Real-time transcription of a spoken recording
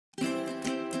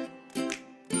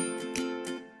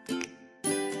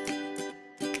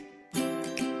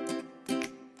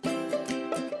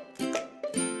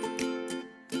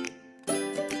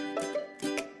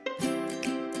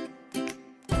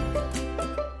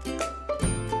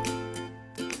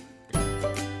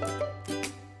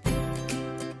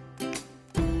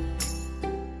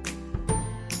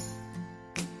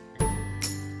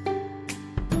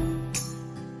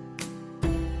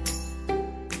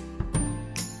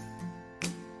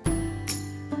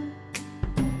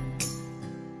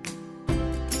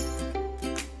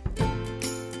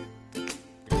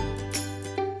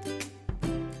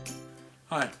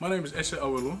Hi, my name is Ese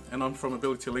Owelu and I'm from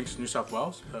Ability Links New South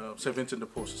Wales, St Vincent de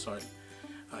Paul Society.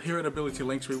 Here at Ability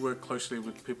Links we work closely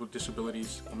with people with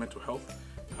disabilities or mental health,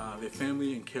 their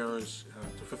family and carers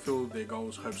to fulfil their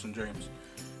goals, hopes and dreams.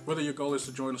 Whether your goal is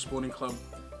to join a sporting club,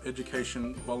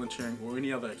 education, volunteering or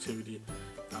any other activity,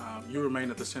 you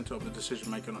remain at the centre of the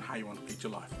decision making on how you want to lead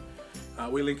your life.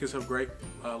 We Linkers have great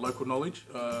local knowledge.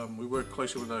 We work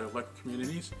closely with our local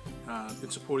communities in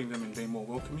supporting them in being more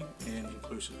welcoming and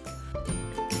inclusive.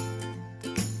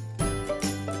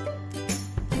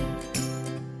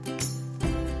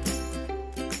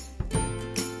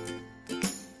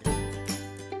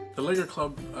 The Lego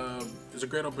Club is a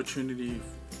great opportunity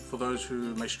for those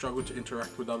who may struggle to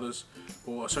interact with others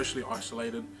or are socially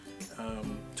isolated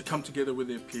to come together with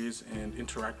their peers and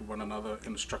interact with one another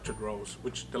in structured roles,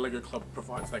 which the Lego Club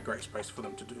provides that great space for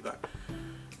them to do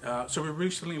that. So we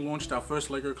recently launched our first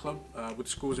Lego Club with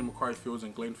schools in Macquarie Fields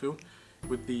and Glenfield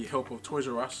with the help of Toys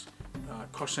R Us,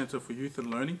 Kosh Centre for Youth and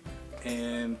Learning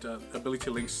and Ability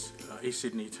Links East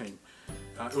Sydney team.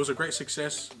 It was a great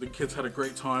success, the kids had a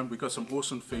great time, we got some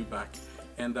awesome feedback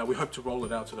and we hope to roll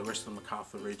it out to the rest of the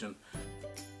Macarthur region.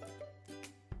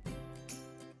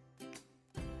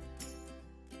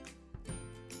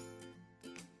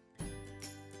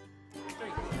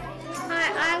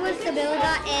 Hi, I was the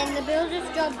builder and the builder's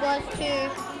job was to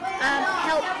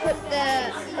help put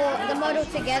the model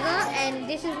together, and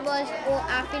this was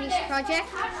our finished project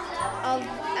of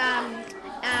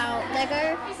our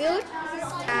Lego build.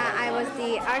 I was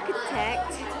the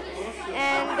architect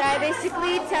and I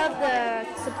basically tell the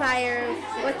supplier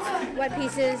what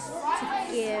pieces to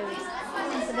give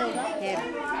the builder. Yeah.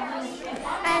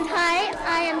 And hi,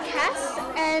 I am Cass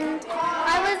and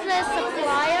I was the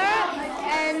supplier,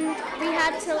 and we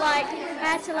had to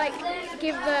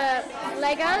give the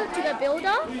Lego to the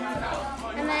builder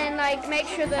and then make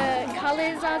sure the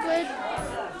colors are good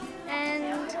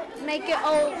and make it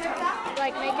all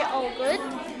good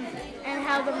and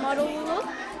how the model will look.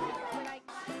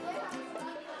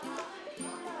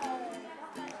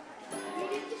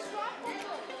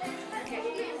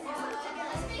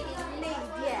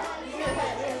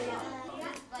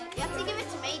 You have to give it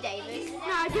to me, David.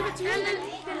 No, give it to you.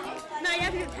 No, you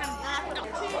have to give it to him.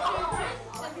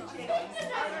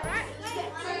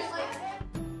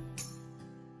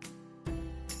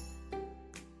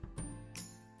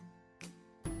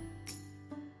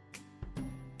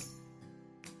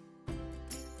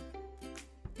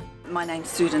 My name's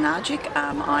Sue Nargic.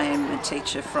 I am a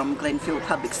teacher from Glenfield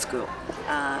Public School.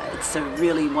 It's a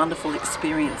really wonderful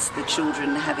experience, the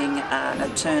children having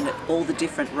a turn at all the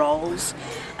different roles.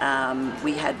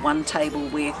 We had one table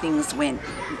where things went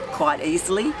quite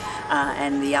easily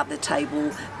and the other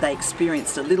table they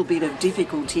experienced a little bit of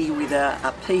difficulty with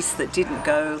a piece that didn't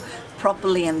go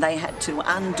properly and they had to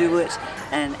undo it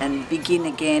and begin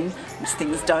again.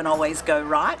 Things don't always go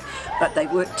right, but they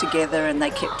worked together and they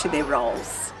kept to their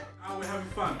roles. We're having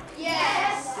fun?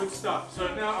 Yes! Good stuff.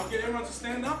 So now I'll get everyone to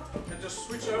stand up and just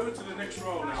switch over to the next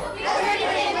role now.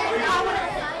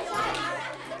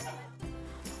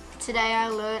 Today I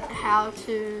learnt how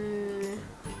to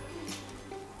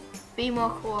be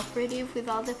more cooperative with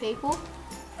other people.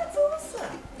 That's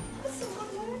awesome. That's some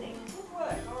good learning. Good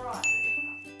work. All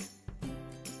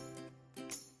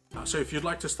right. So if you'd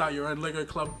like to start your own Lego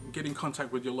club, get in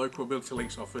contact with your local Ability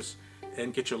Links office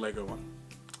and get your Lego on.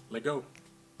 Lego.